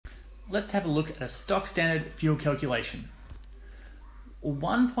let's have a look at a stock standard fuel calculation. A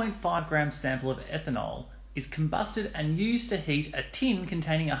 1.5 gram sample of ethanol is combusted and used to heat a tin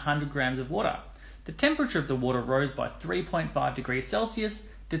containing 100 grams of water. The temperature of the water rose by 3.5 degrees Celsius.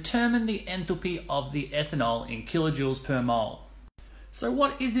 Determine the enthalpy of the ethanol in kilojoules per mole. So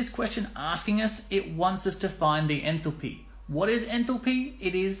what is this question asking us? It wants us to find the enthalpy. What is enthalpy?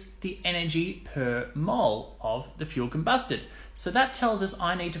 It is the energy per mole of the fuel combusted. So that tells us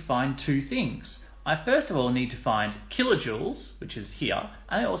I need to find two things. I first of all need to find kilojoules, which is here,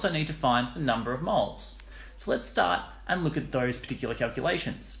 and I also need to find the number of moles. So let's start and look at those particular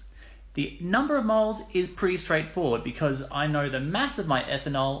calculations. The number of moles is pretty straightforward because I know the mass of my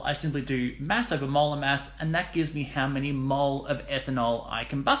ethanol. I simply do mass over molar mass, and that gives me how many mole of ethanol I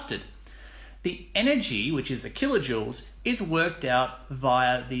combusted. The energy, which is the kilojoules, is worked out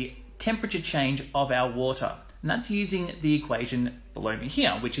via the temperature change of our water. And that's using the equation below me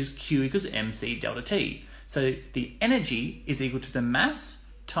here, which is Q equals mc delta T. So the energy is equal to the mass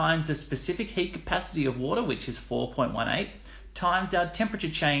times the specific heat capacity of water, which is 4.18, times our temperature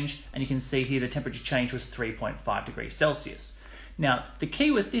change, and you can see here the temperature change was 3.5 degrees Celsius. Now, the key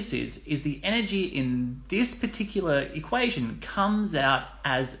with this is the energy in this particular equation comes out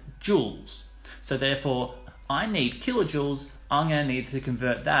as joules. So therefore, I need kilojoules. I'm going to need to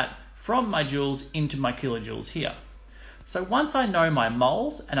convert that from my joules into my kilojoules here. So once I know my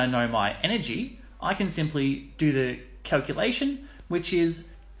moles and I know my energy, I can simply do the calculation, which is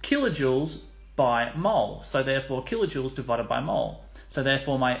kilojoules by mole. So therefore, kilojoules divided by mole. So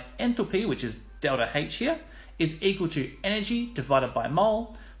therefore, my enthalpy, which is delta H here, is equal to energy divided by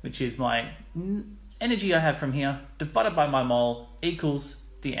mole, which is my energy I have from here, divided by my mole, equals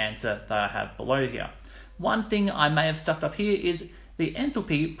the answer that I have below here. One thing I may have stuffed up here is the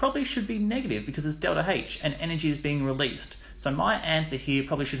enthalpy probably should be negative because it's delta H and energy is being released. So my answer here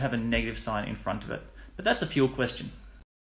probably should have a negative sign in front of it. But that's a fuel question.